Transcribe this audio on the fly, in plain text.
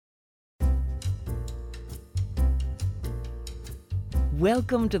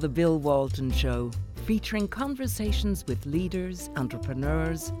Welcome to the Bill Walton Show, featuring conversations with leaders,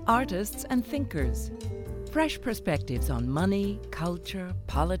 entrepreneurs, artists, and thinkers. Fresh perspectives on money, culture,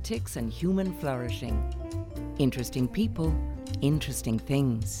 politics, and human flourishing. Interesting people, interesting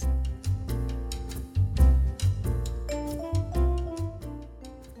things.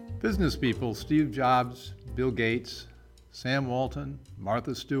 Business people Steve Jobs, Bill Gates, Sam Walton,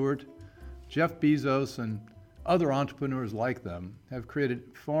 Martha Stewart, Jeff Bezos, and other entrepreneurs like them have created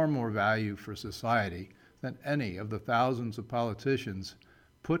far more value for society than any of the thousands of politicians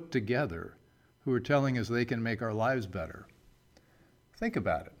put together who are telling us they can make our lives better. Think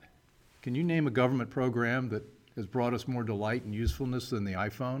about it. Can you name a government program that has brought us more delight and usefulness than the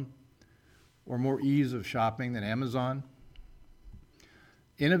iPhone? Or more ease of shopping than Amazon?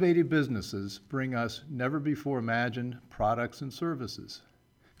 Innovative businesses bring us never-before imagined products and services,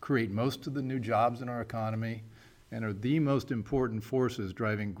 create most of the new jobs in our economy, and are the most important forces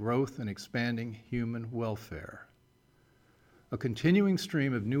driving growth and expanding human welfare. A continuing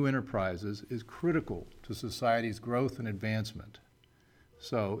stream of new enterprises is critical to society's growth and advancement.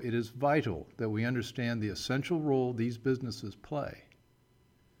 So it is vital that we understand the essential role these businesses play.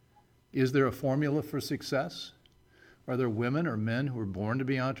 Is there a formula for success? Are there women or men who are born to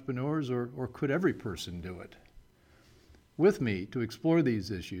be entrepreneurs, or could every person do it? With me to explore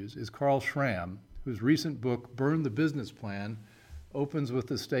these issues is Carl Schramm, whose recent book, Burn the Business Plan, opens with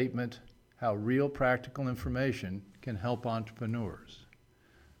the statement, how real practical information can help entrepreneurs.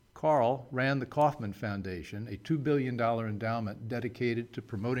 Carl ran the Kauffman Foundation, a $2 billion endowment dedicated to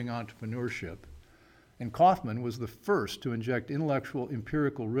promoting entrepreneurship, and Kauffman was the first to inject intellectual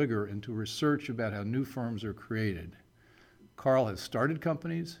empirical rigor into research about how new firms are created. Carl has started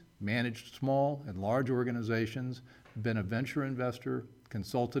companies, managed small and large organizations, been a venture investor,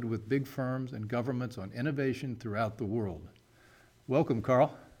 consulted with big firms and governments on innovation throughout the world. Welcome,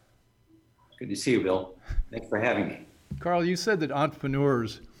 Carl. Good to see you, Bill. Thanks for having me. Carl, you said that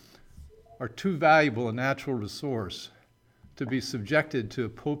entrepreneurs are too valuable a natural resource to be subjected to a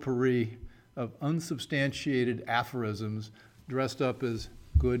potpourri of unsubstantiated aphorisms dressed up as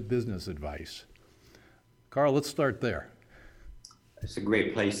good business advice. Carl, let's start there. It's a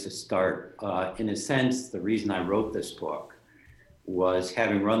great place to start. In a sense, the reason I wrote this book was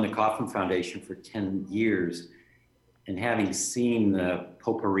having run the Kauffman Foundation for 10 years and having seen the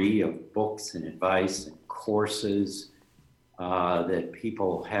potpourri of books and advice and courses that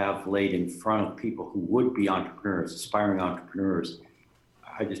people have laid in front of people who would be entrepreneurs, aspiring entrepreneurs.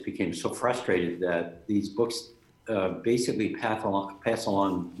 I just became so frustrated that these books basically pass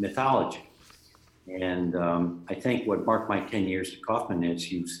along mythology. And I think what marked my 10 years at Kauffman,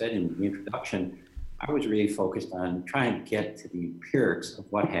 as you said in the introduction, I was really focused on trying to get to the empirics of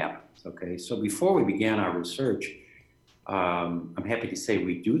what happens, okay? So before we began our research, I'm happy to say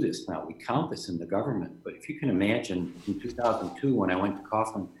we do this now. We count this in the government. But if you can imagine, in 2002, when I went to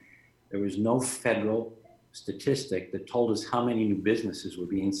Kauffman, there was no federal statistic that told us how many new businesses were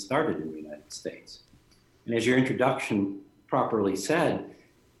being started in the United States. And as your introduction properly said,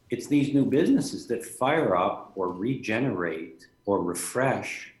 it's these new businesses that fire up or regenerate or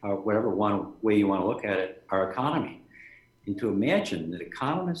refresh, whatever way you want to look at it, our economy. And to imagine that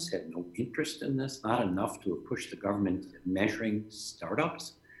economists had no interest in this, not enough to have pushed the government measuring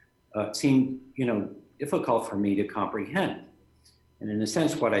startups, seemed, difficult for me to comprehend. And in a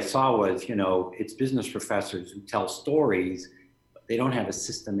sense, what I saw was, it's business professors who tell stories, but they don't have a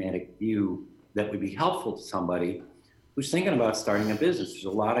systematic view that would be helpful to somebody who's thinking about starting a business. There's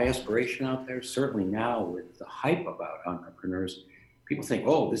a lot of aspiration out there, certainly now with the hype about entrepreneurs. People think,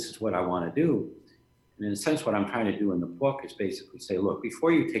 oh, this is what I want to do. And in a sense, what I'm trying to do in the book is basically say, look,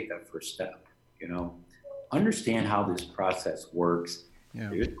 before you take that first step, understand how this process works.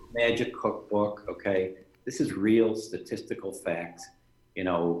 Yeah. There's a magic cookbook, okay? This is real statistical facts.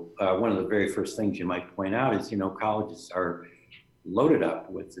 One of the very first things you might point out is, colleges are loaded up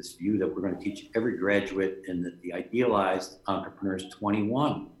with this view that we're going to teach every graduate and that the idealized entrepreneur is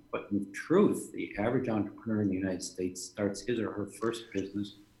 21. But in truth, the average entrepreneur in the United States starts his or her first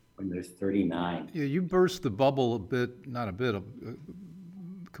business when they're 39. Yeah, you burst the bubble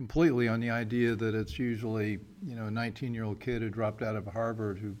completely on the idea that it's usually, a 19-year-old kid who dropped out of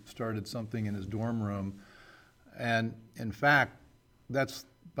Harvard who started something in his dorm room. And in fact, that's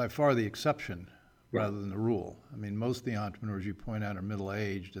by far the exception rather than the rule. I mean, most of the entrepreneurs you point out are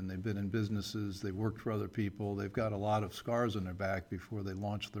middle-aged and they've been in businesses, they've worked for other people, they've got a lot of scars on their back before they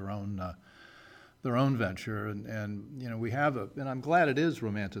launch their own their own venture, and we have and I'm glad it is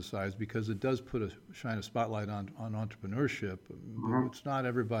romanticized because it does shine a spotlight on entrepreneurship. But it's not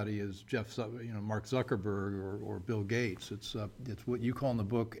everybody is Mark Zuckerberg or Bill Gates. It's what you call in the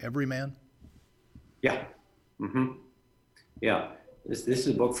book everyman. Yeah. Yeah. This is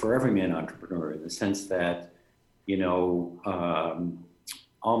a book for every man entrepreneur in the sense that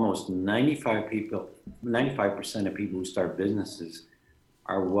almost 95% of people who start businesses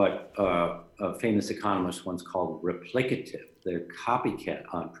are what a famous economist once called replicative. They're copycat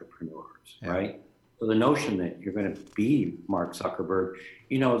entrepreneurs, right? So the notion that you're going to be Mark Zuckerberg,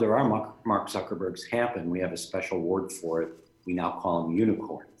 there are Mark Zuckerbergs happen. We have a special word for it. We now call them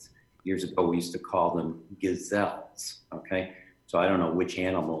unicorns. Years ago, we used to call them gazelles, okay? So I don't know which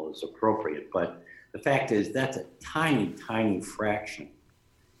animal is appropriate, but the fact is that's a tiny, tiny fraction.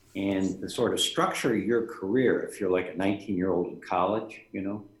 And the sort of structure of your career, if you're like a 19-year-old in college,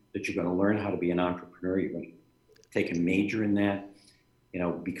 that you're going to learn how to be an entrepreneur, you're going to take a major in that.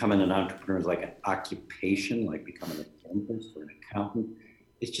 Becoming an entrepreneur is like an occupation, like becoming a dentist or an accountant.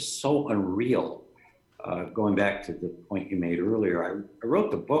 It's just so unreal. Going back to the point you made earlier, I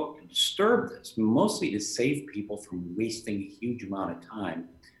wrote the book to disturb this, mostly to save people from wasting a huge amount of time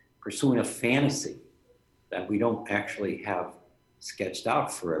pursuing a fantasy that we don't actually have sketched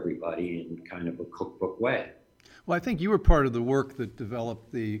out for everybody in kind of a cookbook way. Well, I think you were part of the work that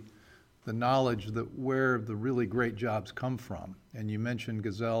developed the knowledge that where the really great jobs come from. And you mentioned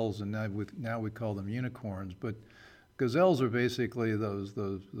gazelles, and now we call them unicorns. But gazelles are basically those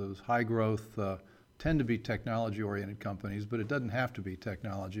high growth, tend to be technology-oriented companies, but it doesn't have to be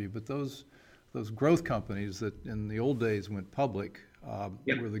technology. But those growth companies that in the old days went public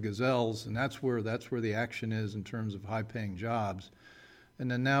were the gazelles, and that's where the action is in terms of high-paying jobs.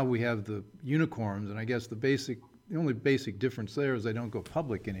 And then now we have the unicorns, and I guess the only basic difference there is they don't go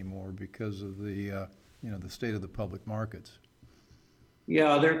public anymore because of the the state of the public markets.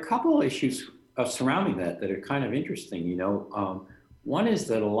 Yeah, there are a couple of issues surrounding that are kind of interesting. One is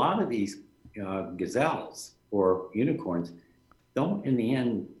that a lot of these gazelles or unicorns don't, in the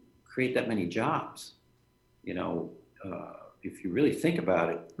end, create that many jobs. If you really think about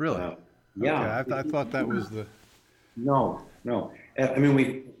it. Really? Yeah. Okay, I thought that was the. No. I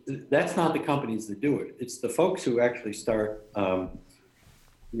mean, that's not the companies that do it. It's the folks who actually start, a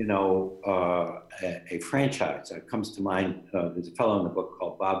franchise. It comes to mind, there's a fellow in the book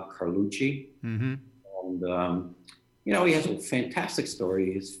called Bob Carlucci. And, he has a fantastic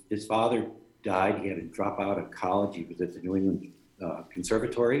story. His father died. He had to drop out of college. He was at the New England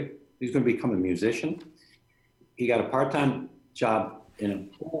Conservatory. He was going to become a musician. He got a part-time job in a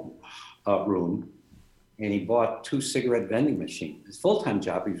pool room, and he bought 2 cigarette vending machines. His full-time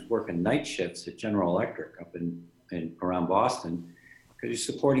job, he was working night shifts at General Electric up in around Boston, because he's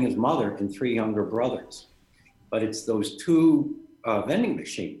supporting his mother and 3 younger brothers. But it's those 2 vending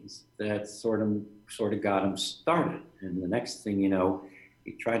machines that sort of got him started. And the next thing you know,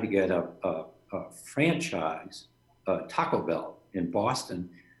 he tried to get a franchise, Taco Bell in Boston.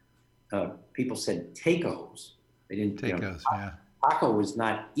 People said tacos. They didn't. Tacos, yeah. Taco was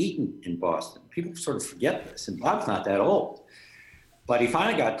not eaten in Boston. People sort of forget this, and Bob's not that old. But he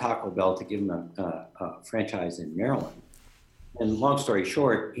finally got Taco Bell to give him a franchise in Maryland. And long story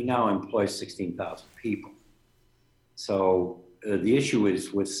short, he now employs 16,000 people. So the issue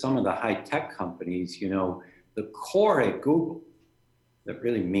is with some of the high-tech companies, the core at Google that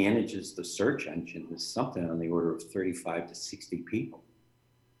really manages the search engine is something on the order of 35 to 60 people.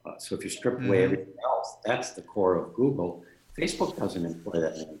 So if you strip away everything else, that's the core of Google. Facebook doesn't employ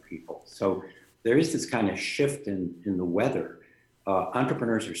that many people. So there is this kind of shift in the weather.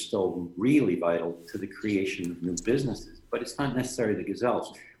 Entrepreneurs are still really vital to the creation of new businesses, but it's not necessarily the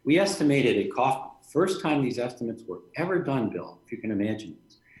gazelles. We estimated at Kaufman, first time these estimates were ever done, Bill, if you can imagine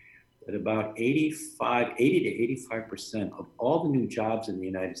this, that about 80 to 85% of all the new jobs in the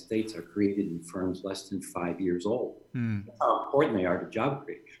United States are created in firms less than 5 years old. That's how important they are to job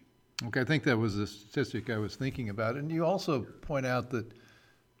creation. Okay, I think that was the statistic I was thinking about. And you also point out that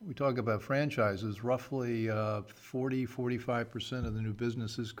we talk about franchises, roughly 45% of the new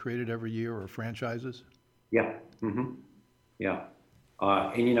businesses created every year are franchises? Yeah. Yeah.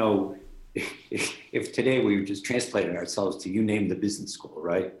 And if today we were just translating ourselves to you name the business school,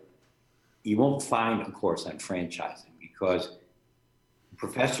 right? You won't find a course on franchising because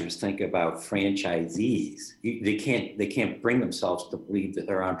professors think about franchisees. They can't bring themselves to believe that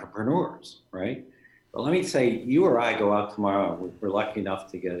they're entrepreneurs, right? But let me say, you or I go out tomorrow, we're lucky enough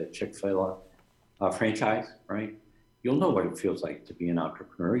to get a Chick-fil-A franchise, right? You'll know what it feels like to be an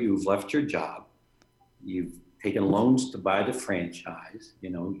entrepreneur. You've left your job. You've taken loans to buy the franchise. You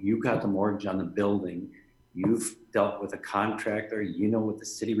know, you got the mortgage on the building. You've dealt with a contractor. You know what the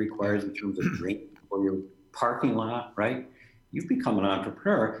city requires in terms of drainage for your parking lot, right? You've become an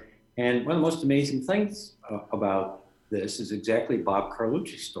entrepreneur. And one of the most amazing things about this is exactly Bob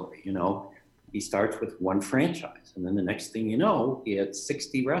Carlucci's story. You know, he starts with one franchise, and then the next thing you know, he had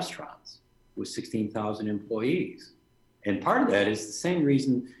 60 restaurants with 16,000 employees. And part of that is the same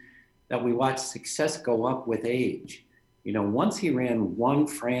reason that we watch success go up with age. You know, once he ran one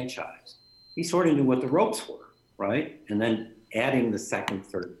franchise, he sort of knew what the ropes were, right? And then adding the second,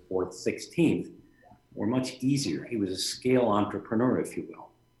 third, fourth, 16th were much easier. He was a scale entrepreneur, if you will.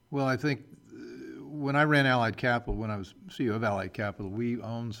 Well, I think when I ran Allied Capital, when I was CEO of Allied Capital, we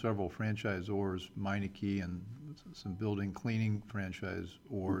owned several franchisors, Meineke and some building cleaning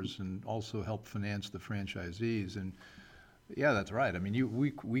franchisors, and also helped finance the franchisees. And yeah, that's right. I mean,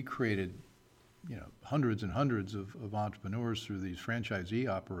 we created, you know, hundreds and hundreds of entrepreneurs through these franchisee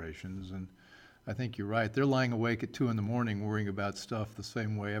operations. And I think you're right. They're lying awake at 2 a.m. worrying about stuff the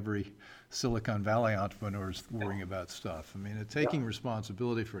same way every Silicon Valley entrepreneur is worrying about stuff. I mean, taking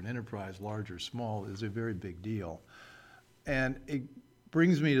responsibility for an enterprise, large or small, is a very big deal. And it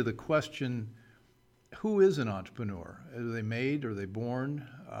brings me to the question, who is an entrepreneur? Are they made? Are they born?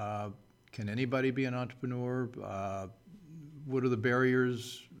 Can anybody be an entrepreneur? What are the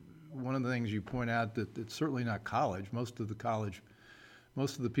barriers? One of the things you point out that it's certainly not college. Most of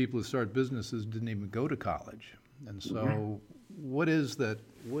the people who start businesses didn't even go to college. And so what is that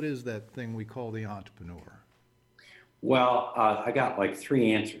thing we call the entrepreneur? Well, I got like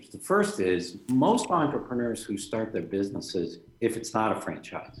 3 answers. The first is most entrepreneurs who start their businesses, if it's not a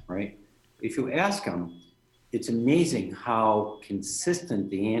franchise, right? If you ask them, it's amazing how consistent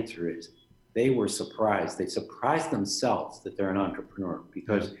the answer is. They were surprised. They surprised themselves that they're an entrepreneur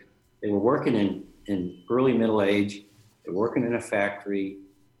because they were working in early middle age. They're working in a factory.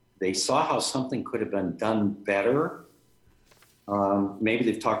 They saw how something could have been done better. Maybe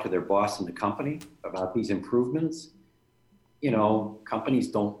they've talked to their boss in the company about these improvements. You know, companies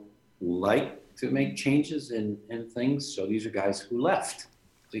don't like to make changes in things. So these are guys who left.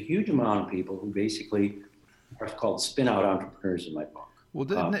 There's a huge amount of people who basically are called spin-out entrepreneurs in my book. Well,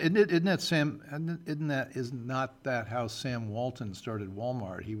 isn't that how Sam Walton started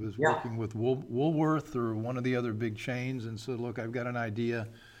Walmart? He was working with Woolworth or one of the other big chains and said, look, I've got an idea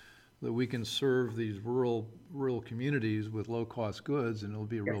that we can serve these rural communities with low-cost goods and it'll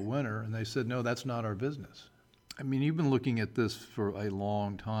be a real winner. And they said, no, that's not our business. I mean, you've been looking at this for a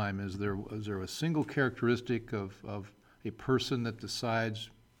long time. Is there a single characteristic of a person that decides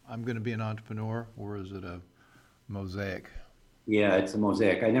I'm going to be an entrepreneur, or is it a mosaic? Yeah, it's a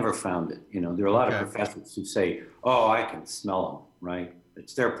mosaic. I never found it. You know, there are a lot of professors who say, "Oh, I can smell them." Right?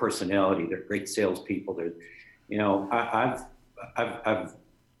 It's their personality. They're great salespeople. They're, you know, I've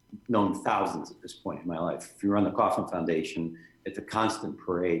known thousands at this point in my life. If you run the Kauffman Foundation, it's a constant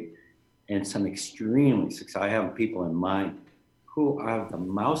parade, and some extremely successful. I have people in mind who have the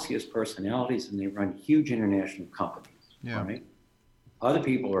mousiest personalities, and they run huge international companies. Yeah. Right? Other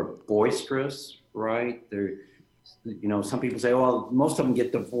people are boisterous. Right? They're, you know, some people say, well, most of them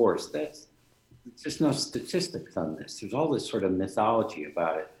get divorced. There's just no statistics on this. There's all this sort of mythology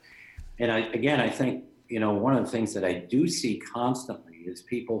about it. And I think, you know, one of the things that I do see constantly is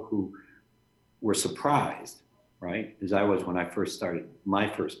people who were surprised, right? As I was when I first started my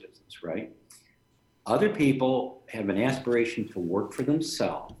first business, right? Other people have an aspiration to work for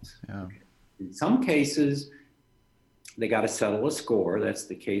themselves. Yeah. Okay. In some cases, they got to settle a score. That's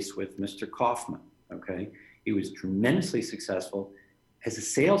the case with Mr. Kauffman, okay? He was tremendously successful as a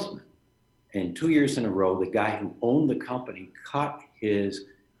salesman. And 2 years in a row, the guy who owned the company cut his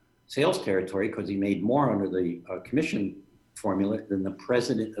sales territory because he made more under the commission formula than the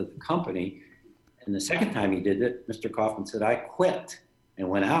president of the company. And the second time he did it, Mr. Kauffman said, I quit, and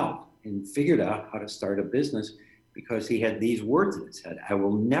went out and figured out how to start a business because he had these words in his head: I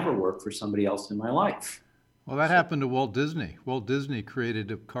will never work for somebody else in my life. Well, that happened to Walt Disney. Walt Disney created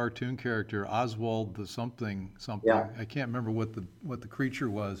a cartoon character, Oswald the something. Yeah. I can't remember what the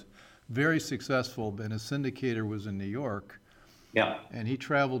creature was. Very successful, and his syndicator was in New York. Yeah. And he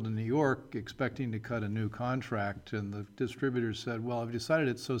traveled to New York expecting to cut a new contract, and the distributor said, well, I've decided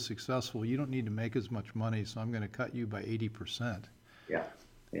it's so successful, you don't need to make as much money, so I'm going to cut you by 80%. Yeah.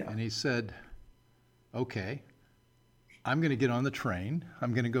 Yeah. And he said, okay, I'm going to get on the train,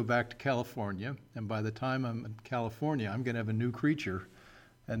 I'm going to go back to California, and by the time I'm in California, I'm going to have a new creature,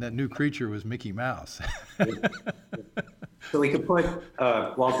 and that new creature was Mickey Mouse. So we could put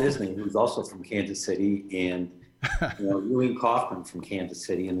Walt Disney, who's also from Kansas City, and Ewing Kauffman from Kansas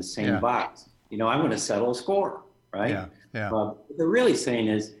City in the same box. I'm going to settle a score, right? Yeah, yeah. What they're really saying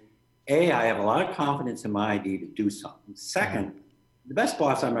is, A, I have a lot of confidence in my idea to do something. Second, the best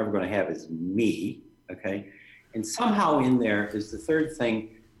boss I'm ever going to have is me, okay? And somehow in there is the third thing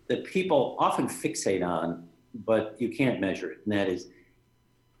that people often fixate on, but you can't measure it. And that is,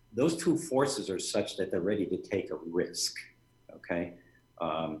 those two forces are such that they're ready to take a risk, okay?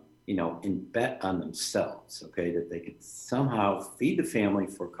 And bet on themselves, okay? That they could somehow feed the family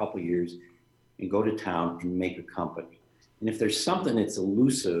for a couple of years and go to town and make a company. And if there's something that's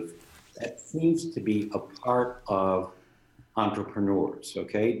elusive, that seems to be a part of entrepreneurs,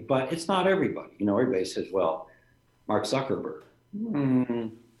 okay? But it's not everybody. Everybody says, well, Mark Zuckerberg,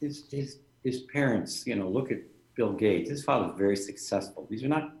 his parents, look at Bill Gates. His father's very successful. These are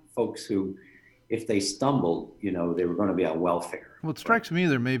not folks who, if they stumbled, they were going to be on welfare. Well, it strikes me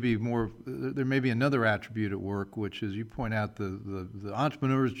there may be another attribute at work, which is you point out the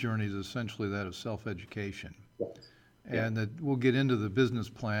entrepreneur's journey is essentially that of self-education. Yes. And that we'll get into the business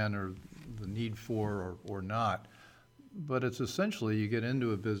plan or the need for or not. But it's essentially you get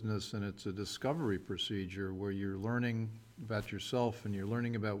into a business and it's a discovery procedure where you're learning about yourself and you're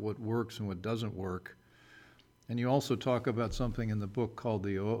learning about what works and what doesn't work. And you also talk about something in the book called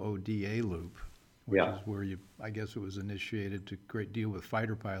the OODA loop, which is where I guess it was initiated to great deal with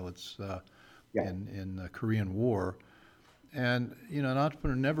fighter pilots in the Korean War. And, an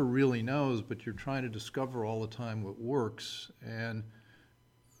entrepreneur never really knows, but you're trying to discover all the time what works. And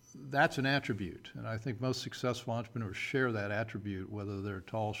that's an attribute. And I think most successful entrepreneurs share that attribute, whether they're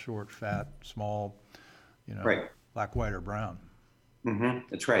tall, short, fat, small, black, white, or brown. Mm-hmm.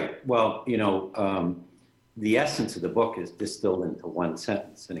 That's right. Well, the essence of the book is distilled into one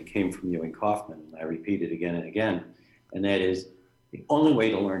sentence, and it came from Ewing Kauffman, and I repeat it again and again, and that is, the only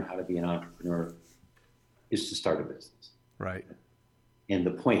way to learn how to be an entrepreneur is to start a business. Right. And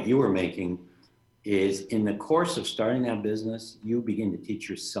the point you were making is, in the course of starting that business, you begin to teach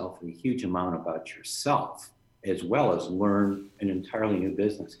yourself a huge amount about yourself, as well as learn an entirely new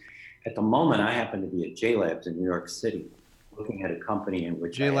business. At the moment, I happen to be at J-Labs in New York City, looking at a company in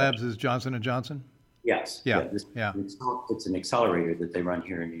which J-Labs is Johnson & Johnson? Yes. Yeah. It's an accelerator that they run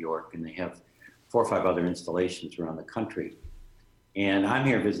here in New York, and they have 4 or 5 other installations around the country. And I'm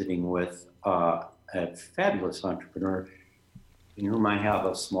here visiting with a fabulous entrepreneur in whom I have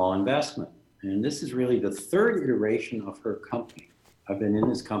a small investment. And this is really the 3rd iteration of her company. I've been in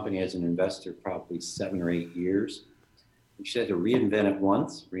this company as an investor probably 7 or 8 years. She had to reinvent it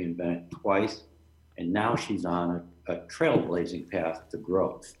once, reinvent it twice, and now she's on a trailblazing path to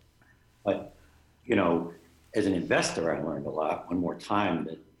growth. But as an investor, I learned a lot one more time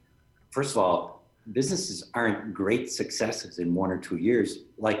that, first of all, businesses aren't great successes in 1 or 2 years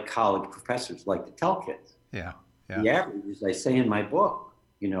like college professors like to tell kids. Yeah. The average, as I say in my book,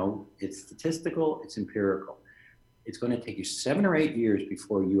 it's statistical, it's empirical. It's going to take you 7 or 8 years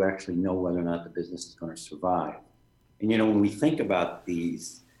before you actually know whether or not the business is going to survive. And when we think about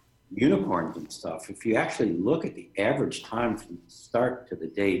these unicorns and stuff, if you actually look at the average time from the start to the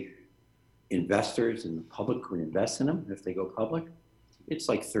day investors and the public would invest in them, if they go public, it's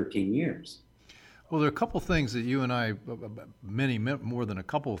like 13 years. Well, there are a couple things that you and I, many more than a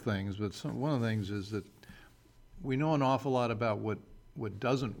couple of things, but one of the things is that we know an awful lot about what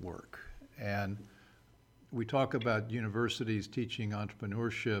doesn't work. And we talk about universities teaching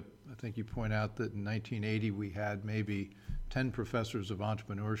entrepreneurship. I think you point out that in 1980 we had maybe 10 professors of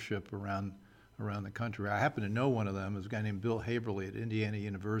entrepreneurship around the country. I happen to know one of them. Is a guy named Bill Haberly at Indiana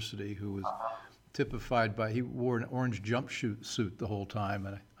University, who was typified by, he wore an orange jumpsuit the whole time,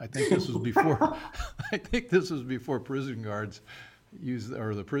 and I think this was before prison guards used,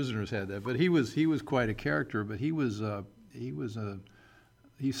 or the prisoners had that. But he was quite a character. But he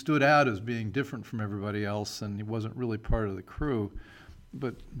stood out as being different from everybody else, and he wasn't really part of the crew.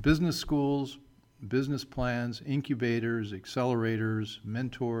 But business schools, business plans, incubators, accelerators,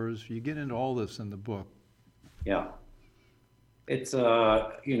 mentors, you get into all this in the book. Yeah. It's,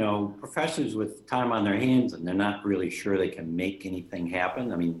 professors with time on their hands, and they're not really sure they can make anything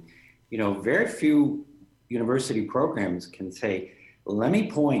happen. I mean, very few university programs can say, let me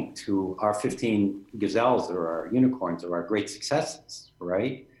point to our 15 gazelles or our unicorns or our great successes,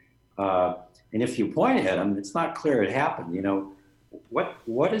 right? And if you point at them, it's not clear it happened.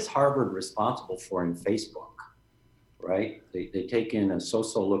 What is Harvard responsible for in Facebook, right? They take in a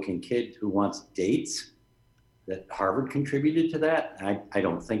so-so looking kid who wants dates, that Harvard contributed to that? I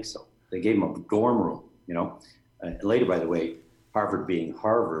don't think so. They gave him a dorm room, Later, by the way, Harvard being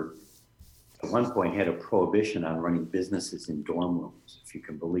Harvard, at one point had a prohibition on running businesses in dorm rooms, if you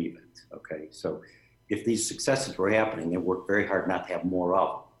can believe it, okay? So if these successes were happening, they worked very hard not to have more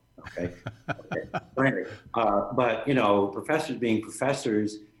of them, Okay. Okay. Right. But, you know, professors being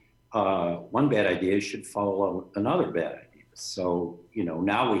professors, one bad idea should follow another bad idea. So, you know,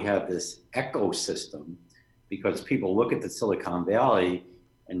 now we have this ecosystem because people look at the Silicon Valley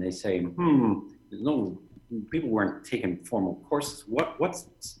and they say, there's no, people weren't taking formal courses. What's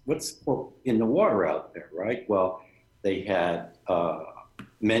in the water out there, right? Well, they had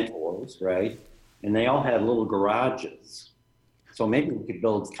mentors, right? And they all had little garages. So maybe we could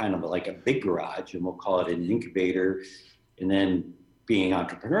build kind of like a big garage and we'll call it an incubator. And then being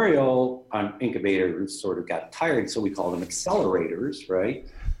entrepreneurial, incubators sort of got tired, so we call them accelerators, right?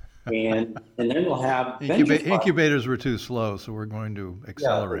 And then we'll have incubators were too slow, so we're going to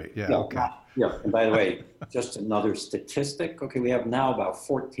accelerate. Okay. Yeah, and by the way, just another statistic. Okay, we have now about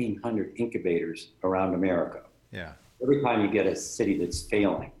 1,400 incubators around America. Yeah. Every time you get a city that's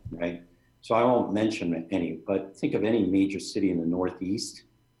failing, right? So I won't mention any, but think of any major city in the Northeast,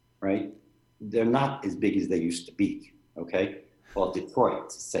 right? They're not as big as they used to be, okay? Well,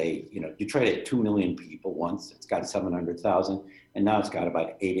 Detroit, say, you know, Detroit had 2 million people once, it's got 700,000, and now it's got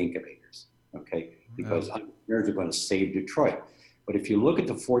about 8 incubators, okay? Because entrepreneurs are going to save Detroit. But if you look at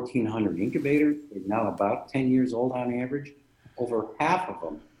the 1,400 incubators, they're now about 10 years old on average. Over half of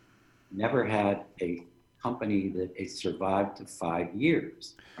them never had a company that survived to 5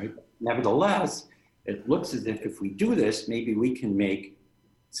 years, right? Nevertheless, it looks as if we do this, maybe we can make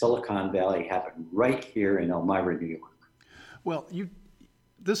Silicon Valley happen right here in Elmira, New York. Well,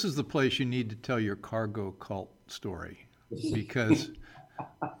 this is the place you need to tell your cargo cult story, because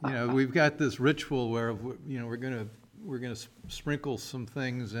you know we've got this ritual where you know we're gonna sprinkle some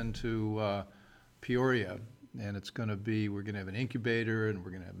things into Peoria, and it's going to be we're going to have an incubator, and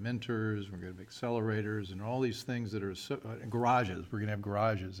we're going to have mentors, we're going to have accelerators, and all these things that are garages. We're going to have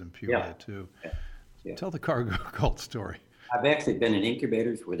garages in Peoria too. Yeah. Tell the cargo cult story. I've actually been in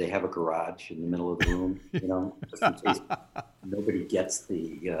incubators where they have a garage in the middle of the room, you know, just in case nobody gets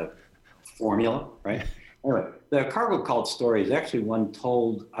the formula, right? Anyway, the cargo cult story is actually one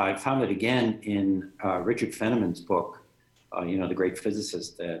told, I found it again in Richard Feynman's book, you know, the great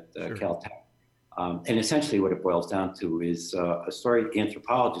physicist at Caltech. And essentially what it boils down to is a story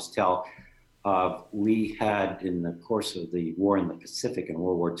anthropologists tell. We had, in the course of the war in the Pacific in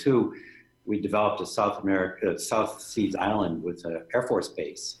World War II, we developed a South Seas island with an Air Force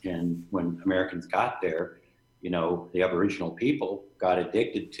base. And when Americans got there, you know, the Aboriginal people got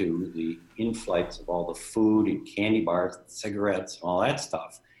addicted to the inflights of all the food and candy bars, and cigarettes, and all that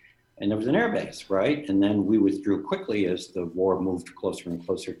stuff. And there was an air base, right? And then we withdrew quickly as the war moved closer and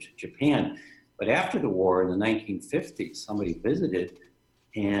closer to Japan. But after the war in the 1950s, somebody visited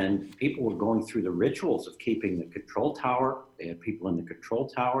and people were going through the rituals of keeping the control tower. They had people in the control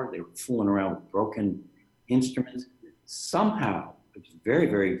tower. They were fooling around with broken instruments. Somehow, it was a very,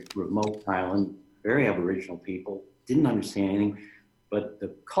 very remote island, very Aboriginal people, didn't understand anything. But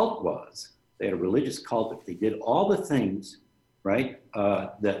the cult was, they had a religious cult that they did all the things, right?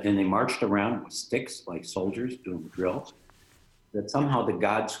 And they marched around with sticks like soldiers doing drills, that somehow the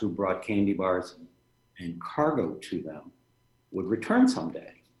gods who brought candy bars and cargo to them would return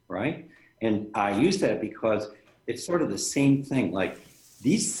someday, right? And I use that because it's sort of the same thing. Like,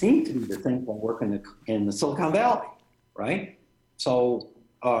 these seem to be the things that work in the Silicon Valley, right? So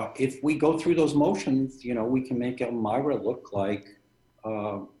if we go through those motions, you know, we can make Elmira look like,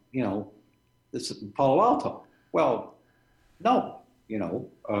 you know, this is Palo Alto. Well, no, you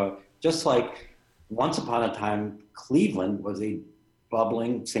know, just like once upon a time, Cleveland was a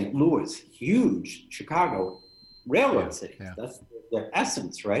bubbling St. Louis, huge Chicago railroad city. Yeah. That's their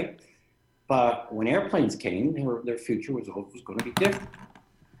essence, right? But when airplanes came, their future was going to be different.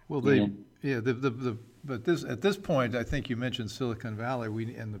 Well, but at this point, I think you mentioned Silicon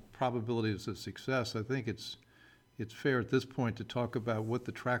Valley, and the probabilities of success. I think it's fair at this point to talk about what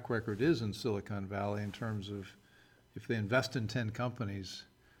the track record is in Silicon Valley in terms of if they invest in 10 companies,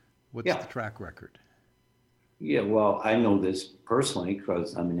 what's the track record? Yeah, well, I know this personally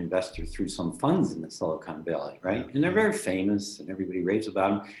because I'm an investor through some funds in the Silicon Valley, right? And they're very famous and everybody raves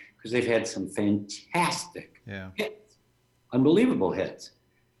about them because they've had some fantastic hits, unbelievable hits.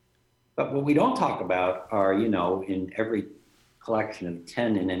 But what we don't talk about are, you know, in every collection of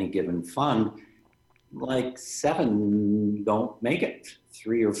 10 in any given fund, like 7 don't make it.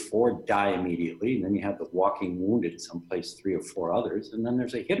 3 or 4 die immediately. And then you have the walking wounded someplace, 3 or 4 others. And then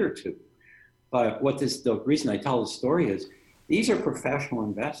there's a hit or 2. But the reason I tell the story is these are professional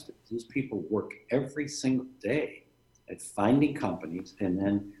investors. These people work every single day at finding companies and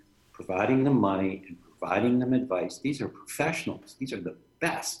then providing them money and providing them advice. These are professionals. These are the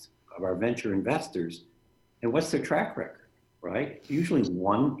best of our venture investors. And what's their track record? right? Usually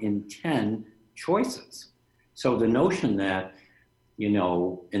 1 in 10 choices. So the notion that,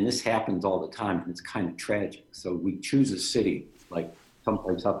 and this happens all the time, and it's kind of tragic. So we choose a city, like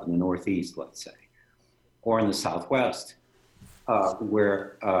someplace up in the Northeast, let's say, or in the Southwest,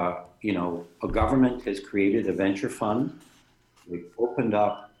 where, a government has created a venture fund. They opened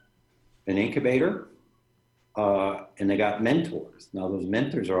up an incubator, and they got mentors. Now, those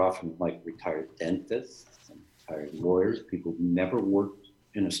mentors are often like retired dentists and retired lawyers, people who never worked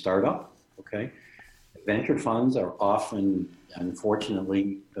in a startup, okay? Venture funds are often,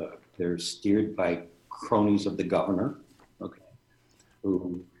 unfortunately, they're steered by cronies of the governor, okay,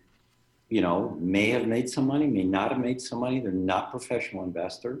 who, may have made some money, may not have made some money. They're not professional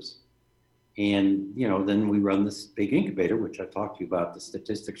investors. And, then we run this big incubator, which I talked to you about. The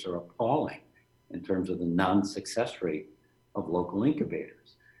statistics are appalling in terms of the non-success rate of local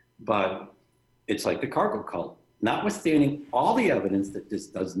incubators. But it's like the cargo cult. Notwithstanding all the evidence that this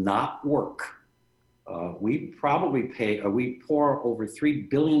does not work, we pour over $3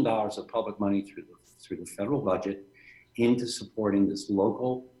 billion of public money through the federal budget into supporting this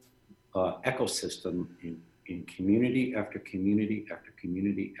local ecosystem in community after community after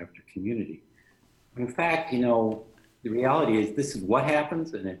community after community. In fact, the reality is this is what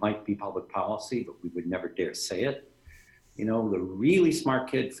happens, and it might be public policy, but we would never dare say it. The really smart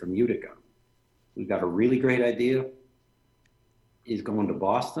kid from Utica, who's got a really great idea, is going to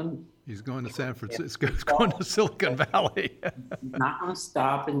Boston. He's going to San Francisco. He's going to Silicon Valley. Not going to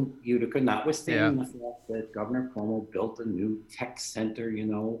stop in Utica, notwithstanding the fact that Governor Cuomo built a new tech center,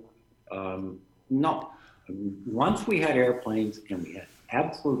 No. Once we had airplanes and we had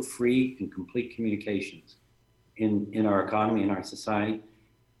absolute free and complete communications in our economy, in our society,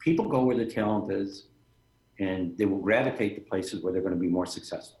 people go where the talent is, and they will gravitate to places where they're going to be more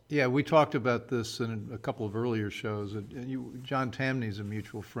successful. Yeah, we talked about this in a couple of earlier shows. John Tamny's a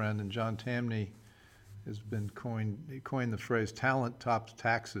mutual friend, and John Tamny has been coined the phrase "talent tops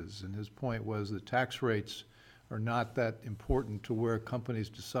taxes," and his point was that tax rates are not that important to where companies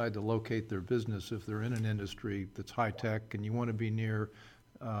decide to locate their business if they're in an industry that's high tech and you want to be near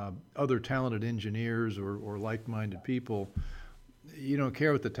other talented engineers or like-minded people. You don't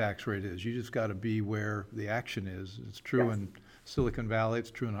care what the tax rate is. You just got to be where the action is. It's true in Silicon Valley.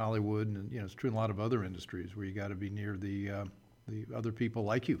 It's true in Hollywood, and it's true in a lot of other industries where you got to be near the other people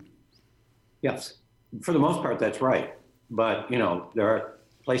like you. Yes, for the most part, that's right. But there are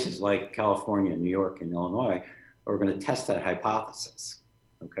places like California, New York, and Illinois are going to test that hypothesis.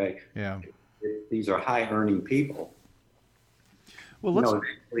 Okay. Yeah. If these are high-earning people. Well,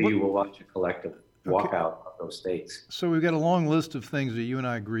 you will watch a collective walkout of those states. So we've got a long list of things that you and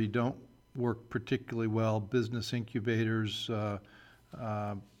I agree don't work particularly well. Business incubators, the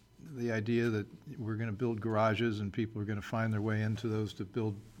idea that we're going to build garages and people are going to find their way into those to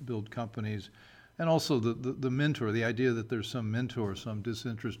build companies, and also the mentor, the idea that there's some mentor, some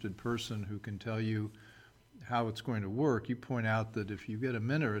disinterested person who can tell you how it's going to work. You point out that if you get a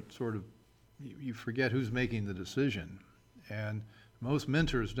mentor, it sort of, you forget who's making the decision. And most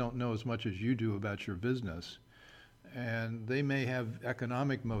mentors don't know as much as you do about your business, and they may have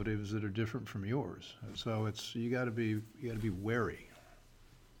economic motives that are different from yours. So you got to be wary.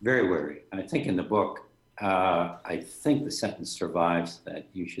 Very wary. I think in the book, I think the sentence survives that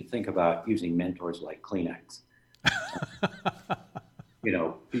you should think about using mentors like Kleenex.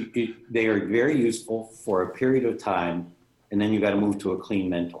 They are very useful for a period of time, and then you got to move to a clean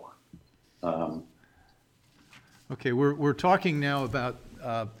mentor. Okay, we're talking now about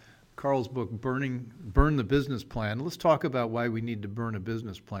Carl's book, Burn the Business Plan. Let's talk about why we need to burn a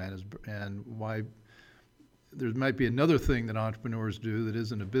business plan and why there might be another thing that entrepreneurs do that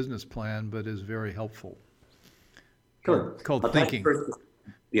isn't a business plan but is very helpful. Sure. Called thinking.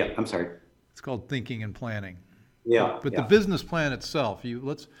 Yeah, I'm sorry. It's called thinking and planning. Yeah. But the business plan itself,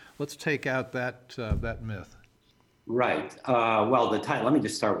 let's take out that myth. Right. Well, the title. Let me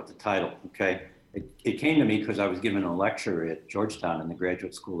just start with the title. Okay. It came to me because I was giving a lecture at Georgetown in the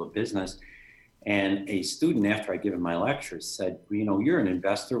Graduate School of Business, and a student, after I given my lecture, said, "You're an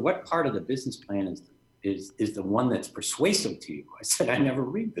investor. What part of the business plan is the one that's persuasive to you?" I said, "I never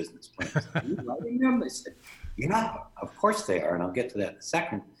read business plans." Are you writing them? They said, "Yeah, of course they are," and I'll get to that in a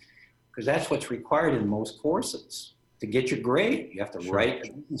second, because that's what's required in most courses to get your grade. You have to write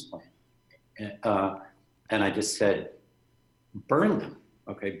a business plan, and I just said, "Burn them."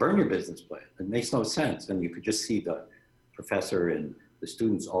 Okay, burn your business plan. It makes no sense. And you could just see the professor and the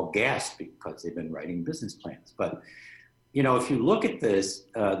students all gasp because they've been writing business plans. But, if you look at this,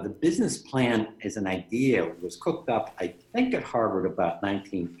 the business plan as an idea was cooked up, I think, at Harvard about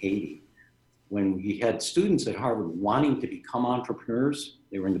 1980. when we had students at Harvard wanting to become entrepreneurs,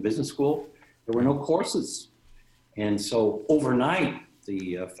 they were in the business school, there were no courses. And so overnight,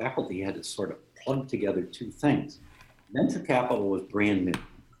 the faculty had to sort of plug together two things. Venture capital was brand new.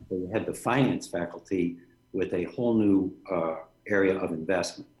 So you had the finance faculty with a whole new area of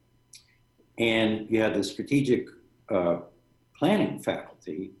investment. And you had the strategic planning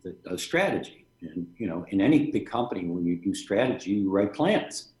faculty that does strategy. And, you know, in any big company, when you do strategy, you write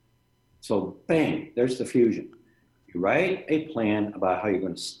plans. So bang, there's the fusion. You write a plan about how you're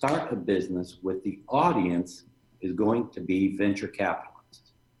going to start a business with the audience is going to be venture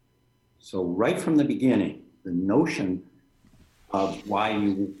capitalists. So right from the beginning, the notion of why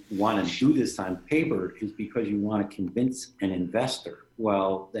you want to do this on paper is because you want to convince an investor.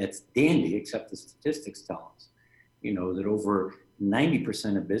 Well, that's dandy, except the statistics tell us, you know, that over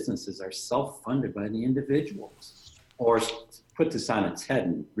 90% of businesses are self-funded by the individuals. Or put this on its head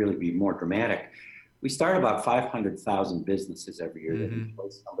and really be more dramatic, we start about 500,000 businesses every year that employ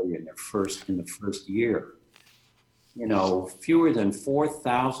somebody in the first year. You know, fewer than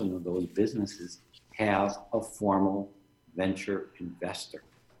 4,000 of those businesses have a formal venture investor.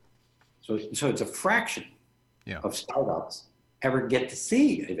 So it's a fraction of startups ever get to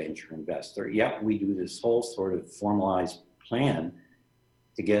see a venture investor. Yet we do this whole sort of formalized plan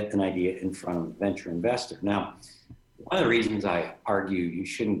to get an idea in front of a venture investor. Now, one of the reasons I argue you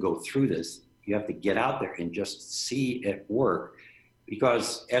shouldn't go through this, you have to get out there and just see it work.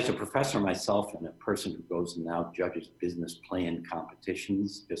 Because as a professor myself and a person who goes and now judges business plan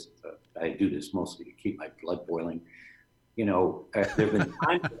competitions, I do this mostly to keep my blood boiling. You know, there have been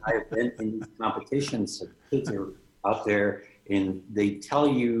times that I have been in these competitions, so kids are out there and they tell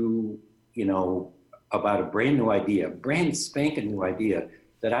you, you know, about a brand new idea, brand spanking new idea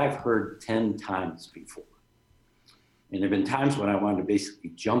that I've heard 10 times before. And there have been times when I wanted to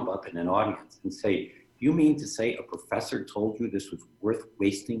basically jump up in an audience and say, you mean to say a professor told you this was worth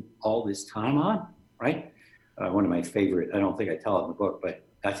wasting all this time on, right? One of my favorite, I don't think I tell it in the book, but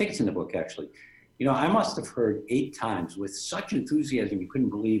I think it's in the book actually. You know, I must have heard 8 times with such enthusiasm, you couldn't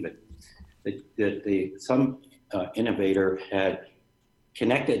believe it, that some innovator had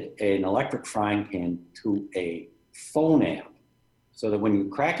connected an electric frying pan to a phone app so that when you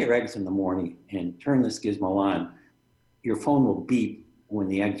crack your eggs in the morning and turn this gizmo on, your phone will beep when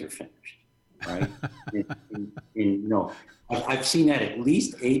the eggs are finished, right? You know, I've seen that at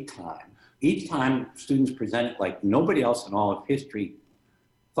least 8 times. Each time students present it like nobody else in all of history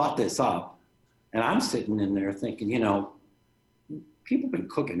thought this up. And I'm sitting in there thinking, you know, people have been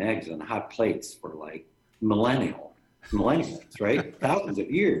cooking eggs on hot plates for like millennials, right? Thousands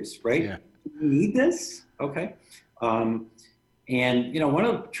of years, right? Yeah. You need this? Okay. And, you know, one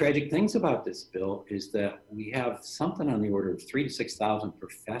of the tragic things about this, Bill, is that we have something on the order of 3,000 to 6,000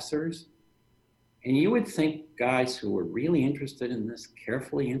 professors. And you would think guys who are really interested in this,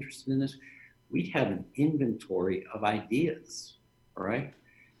 carefully interested in this, we'd have an inventory of ideas, all right?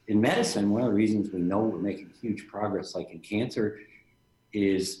 In medicine, one of the reasons we know we're making huge progress, like in cancer,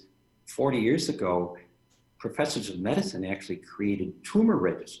 is 40 years ago, professors of medicine actually created tumor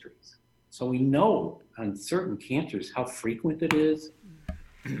registries. So we know on certain cancers how frequent it is,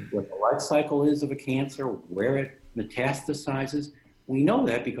 what the life cycle is of a cancer, where it metastasizes. We know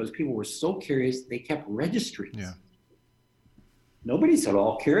that because people were so curious, they kept registries. Yeah. Nobody's at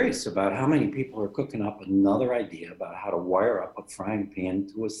all curious about how many people are cooking up another idea about how to wire up a frying pan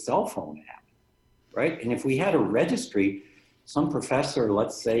to a cell phone app, right? And if we had a registry, some professor,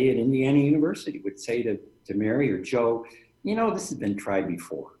 let's say at Indiana University, would say to Mary or Joe, you know, this has been tried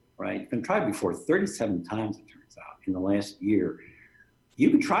before, right? It's been tried before 37 times, it turns out, in the last year. You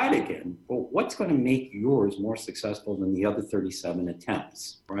can try it again, but what's going to make yours more successful than the other 37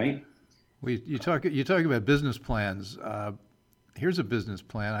 attempts, right? You talk about business plans. Here's a business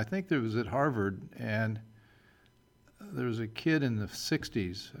plan. I think there was at Harvard, and there was a kid in the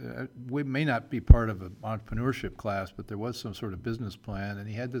 60s. We may not be part of an entrepreneurship class, but there was some sort of business plan, and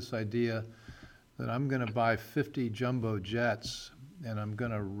he had this idea that I'm going to buy 50 jumbo jets, and I'm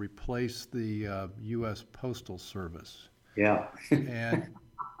going to replace the U.S. Postal Service. Yeah. And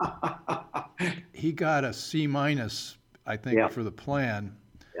he got a C-, I think, for the plan.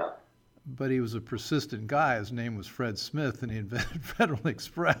 But he was a persistent guy. His name was Fred Smith, and he invented Federal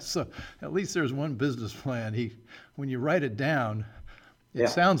Express. So at least there's one business plan. When you write it down, it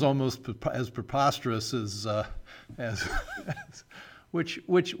sounds almost as preposterous as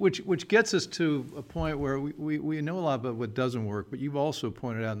which gets us to a point where we know a lot about what doesn't work. But you've also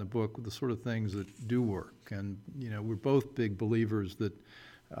pointed out in the book the sort of things that do work. And you know, we're both big believers that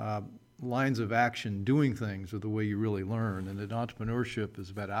lines of action doing things are the way you really learn, and that entrepreneurship is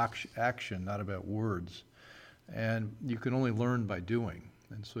about action, not about words. And you can only learn by doing.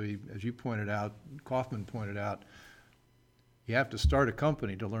 And so, as you pointed out, Kaufman pointed out, you have to start a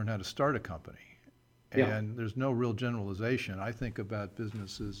company to learn how to start a company. And there's no real generalization. I think about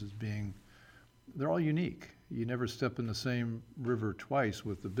businesses as being, they're all unique. You never step in the same river twice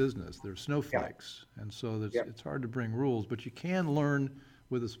with the business. They're snowflakes. And so it's hard to bring rules, but you can learn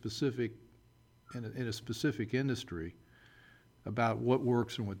with a specific, in a specific industry about what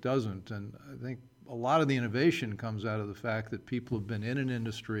works and what doesn't. And I think a lot of the innovation comes out of the fact that people have been in an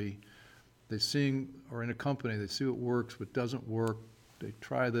industry, or in a company, they see what works, what doesn't work, they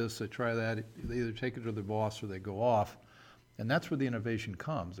try this, they try that, they either take it to their boss or they go off. And that's where the innovation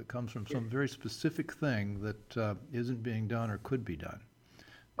comes. It comes from some very specific thing that isn't being done or could be done.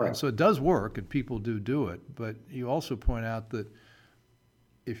 Right. And so it does work, and people do it, but you also point out that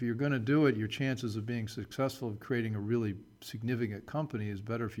if you're going to do it, your chances of being successful of creating a really significant company is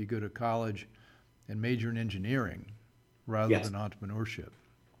better if you go to college and major in engineering rather than entrepreneurship.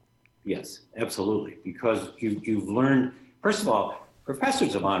 Yes, absolutely. Because you've learned, first of all,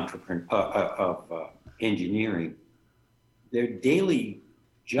 professors of engineering, their daily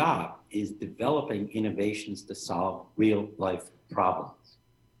job is developing innovations to solve real life problems.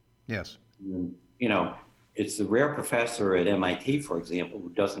 Yes. And, you know, it's the rare professor at MIT, for example, who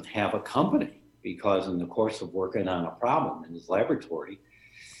doesn't have a company because in the course of working on a problem in his laboratory,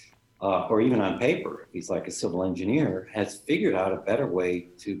 or even on paper, if he's like a civil engineer, has figured out a better way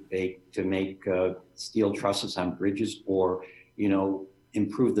to make steel trusses on bridges, or, you know,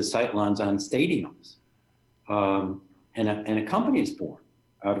 improve the sight lines on stadiums. And a company is born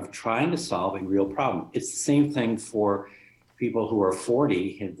out of trying to solve a real problem. It's the same thing for people who are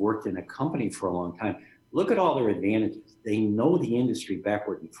 40, have worked in a company for a long time. Look at all their advantages. They know the industry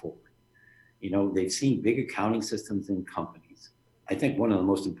backward and forward. You know, they've seen big accounting systems in companies. I think one of the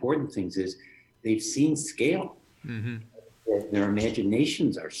most important things is they've seen scale. Mm-hmm. Their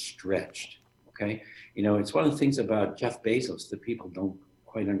imaginations are stretched, okay? You know, it's one of the things about Jeff Bezos that people don't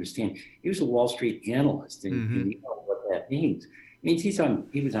quite understand. He was a Wall Street analyst, and you know what that means. It means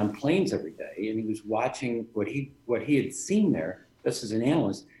he was on planes every day, and he was watching what he had seen there, just as an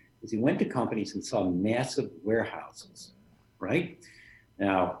analyst, is he went to companies and saw massive warehouses, right?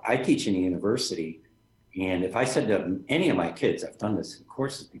 Now, I teach in a university, and if I said to any of my kids, I've done this in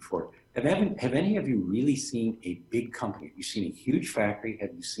courses before, have any of you really seen a big company? Have you seen a huge factory?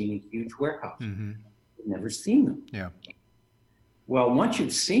 Have you seen a huge warehouse? Mm-hmm. I've never seen them. Yeah. Well, once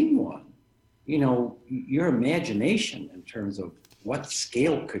you've seen one, you know, your imagination in terms of what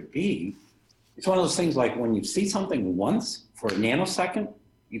scale could be, it's one of those things like when you see something once for a nanosecond,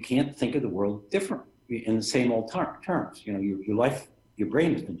 you can't think of the world different in the same old terms. You know, your life, your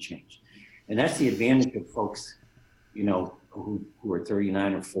brain has been changed. And that's the advantage of folks, you know, who are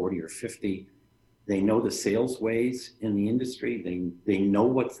 39 or 40 or 50. They know the sales ways in the industry. They know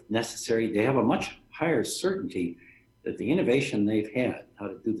what's necessary. They have a much higher certainty that the innovation they've had, how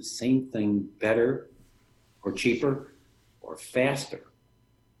to do the same thing better or cheaper or faster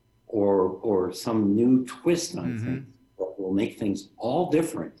or some new twist on things that will make things all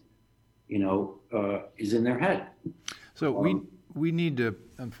different, you know, is in their head. So we need to,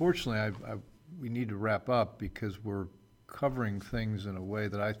 unfortunately, we need to wrap up because we're covering things in a way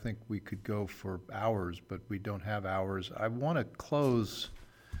that I think we could go for hours, but we don't have hours. I want to close.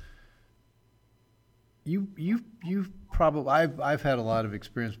 You've probably, I've had a lot of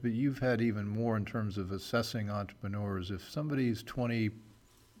experience, but you've had even more in terms of assessing entrepreneurs. If somebody's 20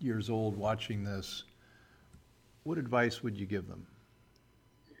 years old watching this, what advice would you give them?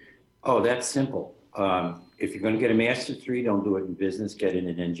 Oh, that's simple. If you're going to get a master's degree, don't do it in business, get it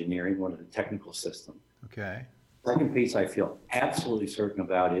in engineering, one of the technical systems. Okay. Second piece I feel absolutely certain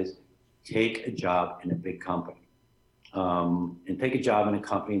about is take a job in a big company. And take a job in a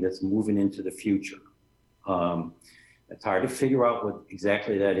company that's moving into the future. It's hard to figure out what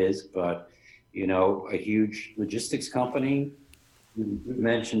exactly that is, but, you know, a huge logistics company, you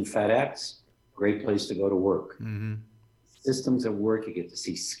mentioned FedEx, great place to go to work. Mm-hmm. Systems at work, you get to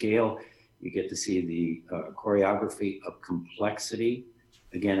see scale. You get to see the choreography of complexity,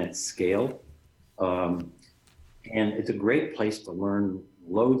 again, at scale. And it's a great place to learn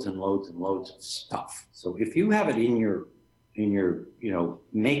loads and loads and loads of stuff. So if you have it in your you know,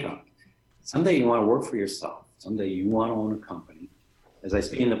 makeup, someday you want to work for yourself, someday you want to own a company. As I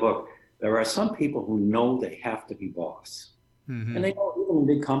say in the book, there are some people who know they have to be boss. Mm-hmm. And they know even in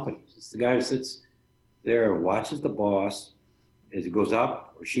big companies. It's the guy who sits there and watches the boss as he goes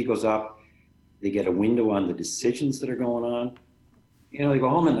up or she goes up. They get a window on the decisions that are going on. they go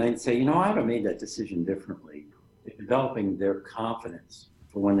home at night and say, I would have made that decision differently. They're developing their confidence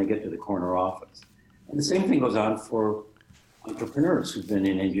for when they get to the corner office. And the same thing goes on for entrepreneurs who've been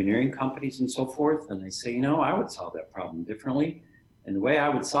in engineering companies and so forth. And they say, I would solve that problem differently. And the way I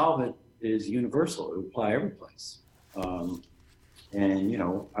would solve it is universal. It would apply every place. I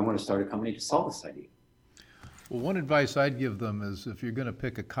want to start a company to solve this idea. Well, one advice I'd give them is if you're going to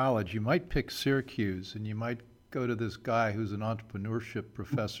pick a college, you might pick Syracuse, and you might go to this guy who's an entrepreneurship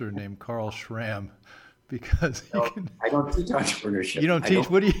professor named Carl Schramm, because I don't teach entrepreneurship. You don't teach?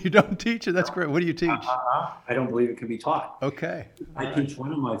 You don't teach it? That's great. What do you teach? I don't believe it can be taught. Okay. I teach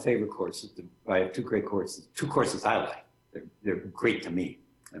one of my favorite courses. I have two courses I like. They're great to me.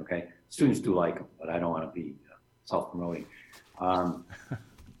 Okay. Students do like them, but I don't want to be self-promoting.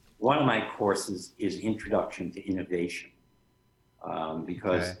 One of my courses is Introduction to Innovation,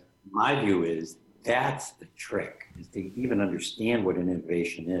 because my view is that's the trick, is to even understand what an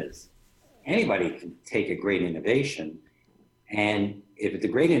innovation is. Anybody can take a great innovation, and if it's a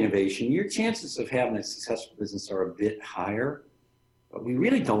great innovation, your chances of having a successful business are a bit higher, but we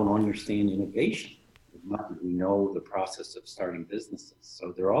really don't understand innovation as much as we know the process of starting businesses.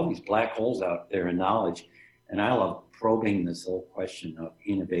 So there are all these black holes out there in knowledge, and I love probing this whole question of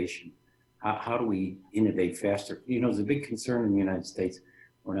innovation. How do we innovate faster? There's a big concern in the United States.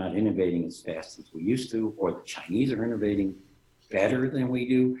 We're not innovating as fast as we used to, or the Chinese are innovating better than we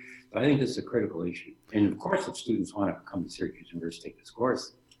do. So I think this is a critical issue. And of course, if students want to come to Syracuse University to take this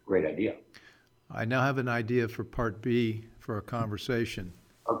course, great idea. I now have an idea for part B for our conversation.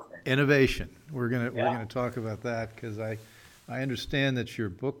 Okay. Innovation. We're gonna talk about that, because I understand that your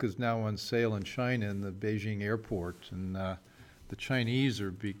book is now on sale in China in the Beijing airport, and the Chinese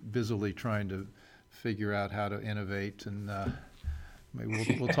are busily trying to figure out how to innovate, and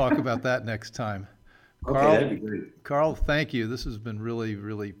maybe we'll talk about that next time. Okay, that'd be great. Carl, thank you. This has been really,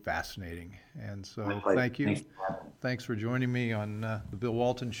 really fascinating. And so thank you. Thanks for joining me on the Bill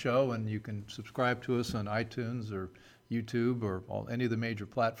Walton Show. And you can subscribe to us on iTunes or YouTube or any of the major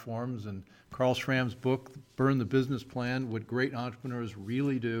platforms. And Carl Schramm's book, Burn the Business Plan, What Great Entrepreneurs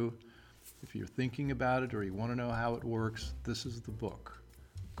Really Do. If you're thinking about it or you want to know how it works, this is the book.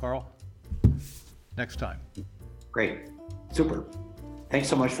 Carl, next time. Great. Super. Thanks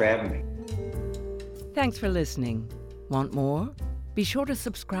so much for having me. Thanks for listening. Want more? Be sure to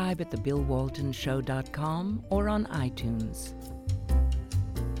subscribe at thebillwaltonshow.com or on iTunes.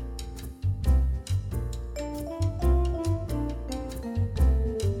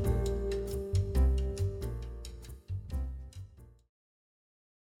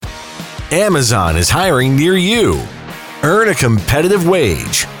 Amazon is hiring near you. Earn a competitive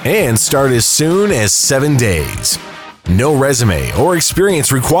wage and start as soon as 7 days. No resume or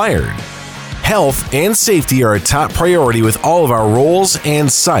experience required. Health and safety are a top priority with all of our roles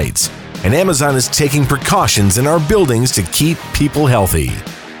and sites, and Amazon is taking precautions in our buildings to keep people healthy.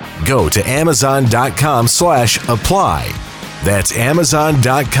 Go to amazon.com/apply. That's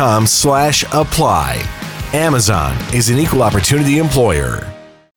amazon.com/apply. Amazon is an equal opportunity employer.